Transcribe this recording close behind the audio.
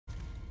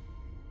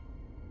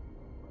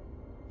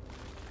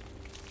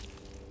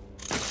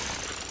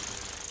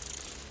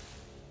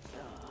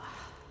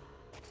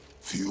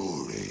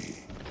Fury.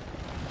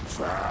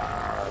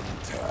 Fantastic.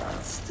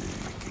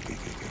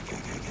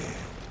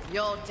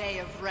 Your day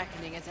of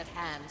reckoning is at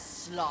hand,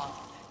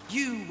 Sloth.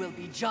 You will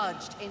be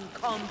judged in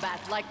combat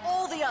like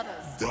all the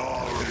others.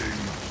 Darling,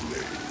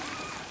 please.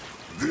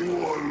 Do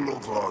I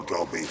look like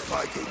I'll be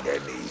fighting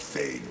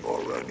anything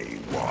or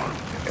anyone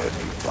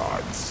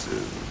anytime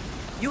soon?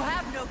 You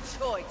have no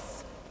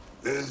choice.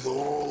 There's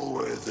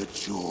always a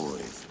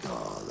choice,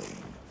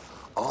 darling.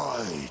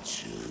 I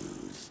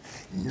choose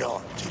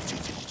not to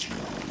choose.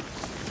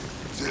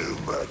 Too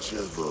much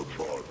of a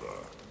bother.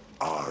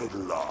 I'd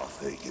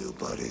laugh at you,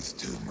 but it's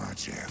too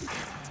much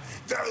effort.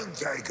 Don't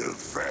take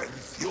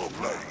offense. You're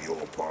playing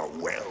your part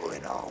well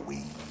in our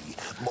wee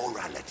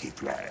morality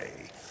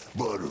play.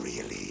 But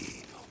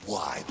really,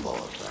 why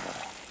bother?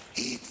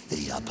 It's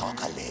the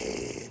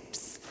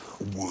apocalypse.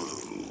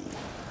 Woo.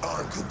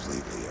 I'm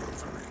completely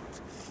over it.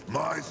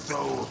 My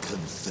sole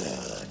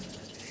concern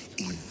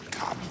is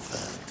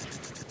comfort.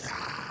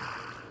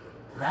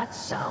 That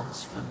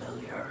sounds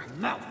familiar.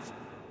 Mouth.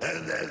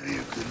 And as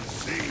you can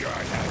see,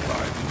 I have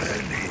my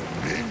many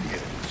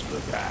minions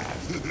for that.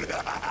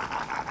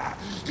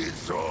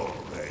 It's all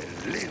they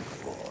live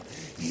for.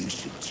 You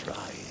should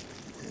try it.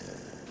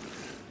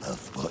 I'll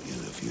spot you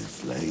a few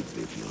slaves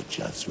if you'll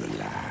just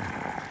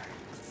relax.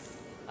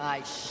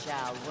 I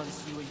shall,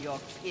 once you and your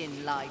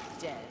kin lie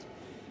dead.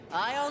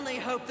 I only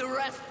hope the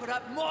rest put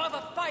up more of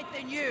a fight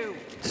than you!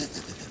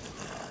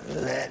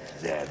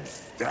 Let them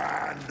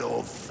stand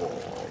or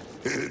fall.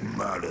 It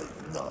matters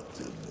not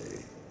to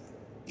me.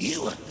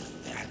 You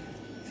understand,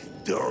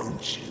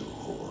 don't you,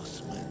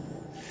 horseman?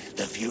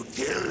 The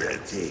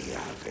futility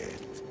of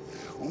it.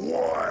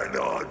 Why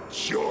not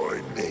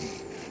join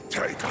me?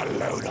 Take a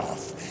load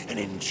off and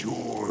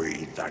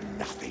enjoy the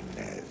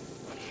nothingness.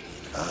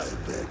 I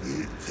bet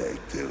you'd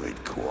take to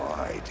it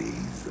quite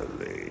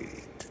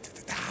easily.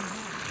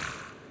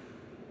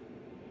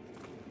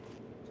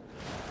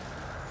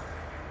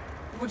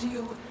 Would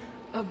you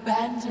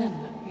abandon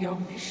your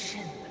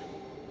mission?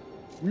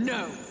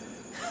 No!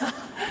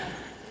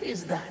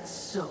 Is that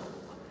so?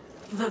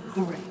 The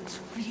Great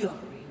Fury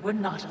would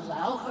not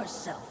allow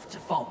herself to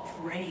fall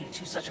prey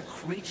to such a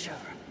creature.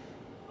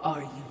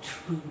 Are you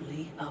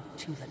truly up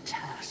to the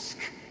task?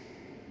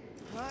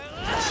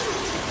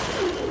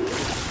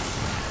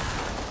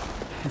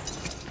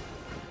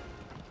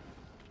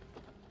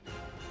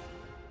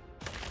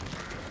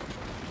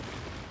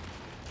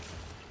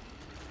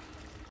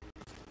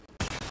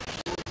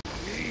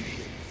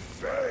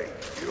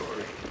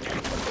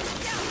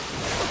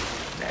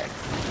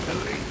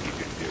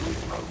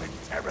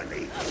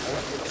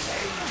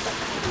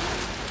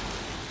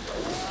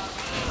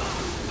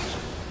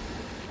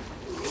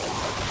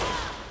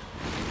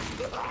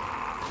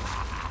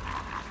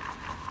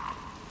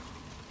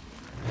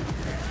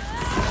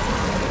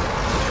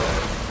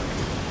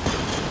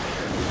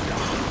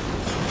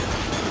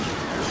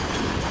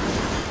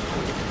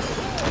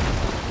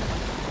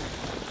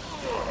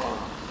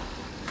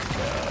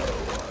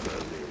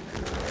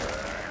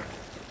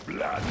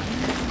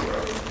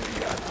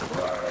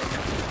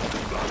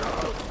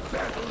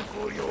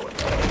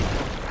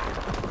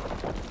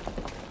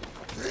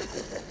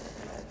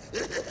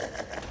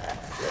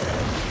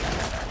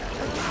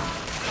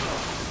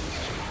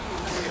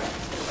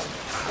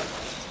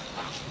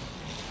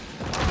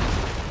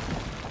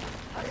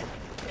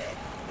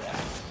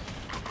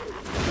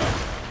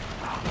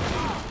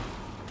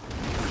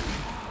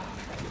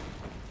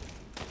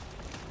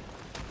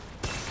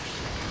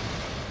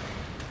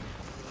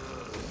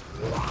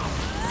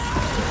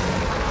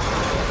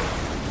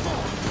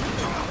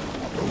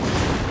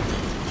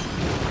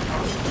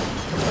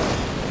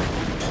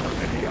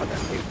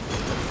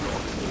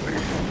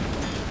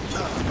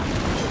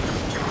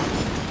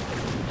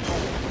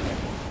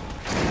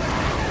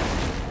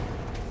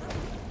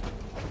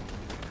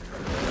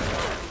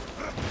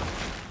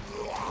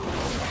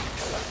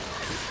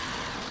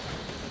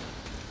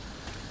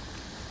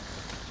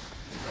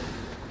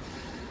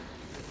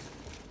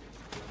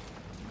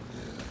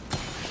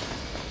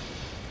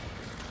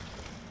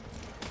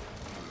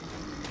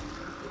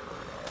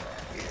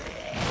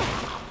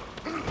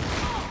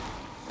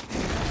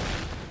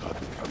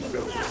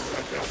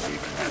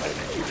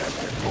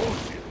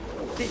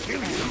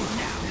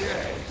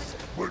 Yes,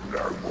 but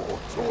no more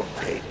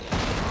talking.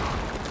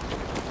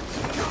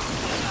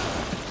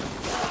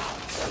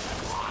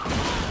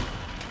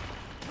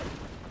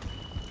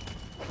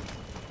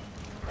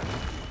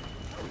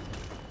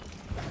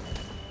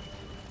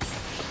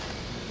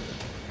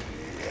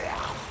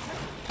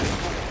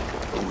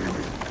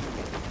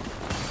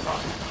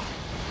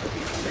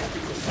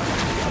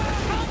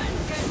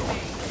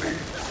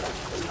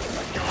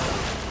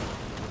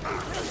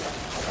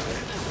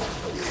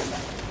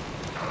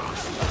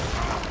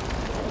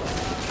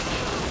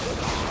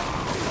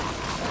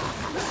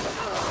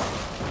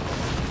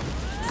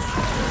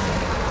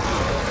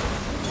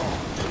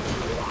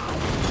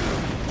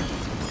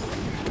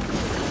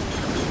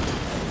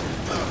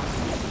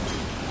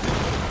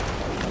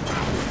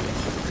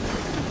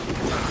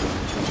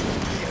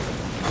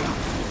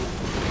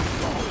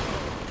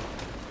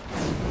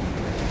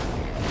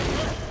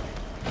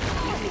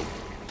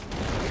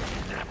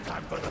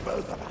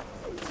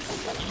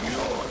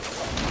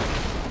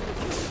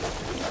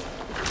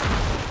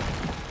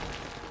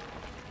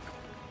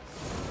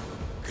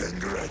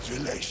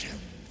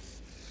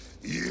 Congratulations.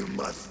 You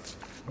must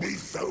be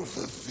so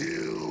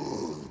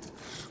fulfilled.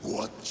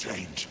 What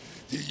change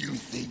do you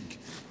think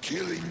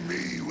killing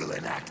me will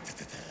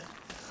enact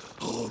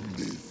on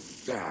this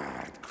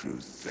sad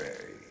crusade?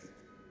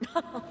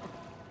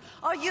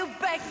 Are you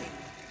begging?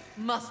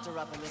 Muster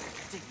up a little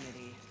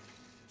dignity.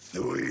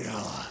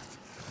 Sweetheart,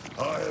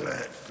 I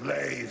let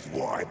slaves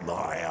wipe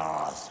my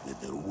ass with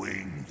the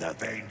wings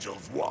of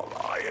angels while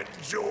I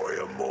enjoy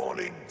a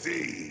morning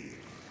tea.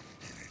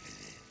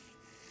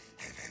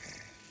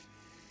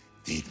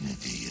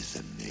 Dignity is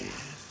a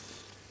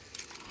myth,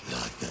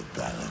 like the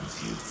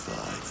balance you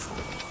fight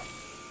for.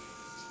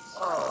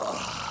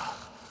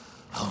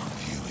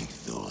 Aren't you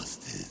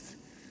exhausted?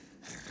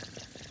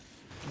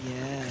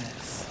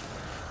 Yes.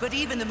 But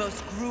even the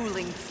most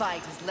grueling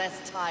fight is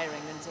less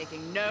tiring than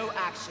taking no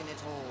action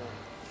at all.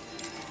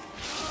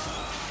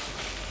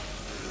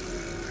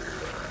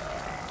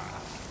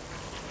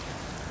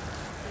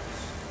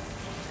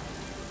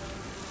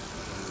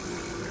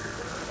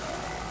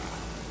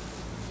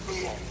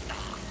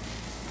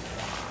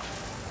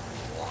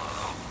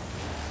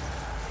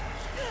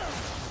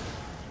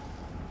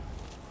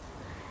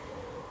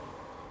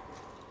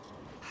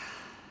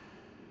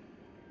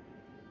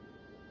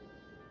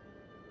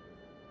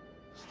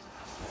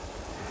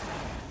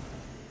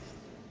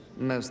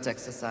 Most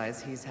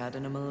exercise he's had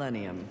in a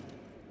millennium.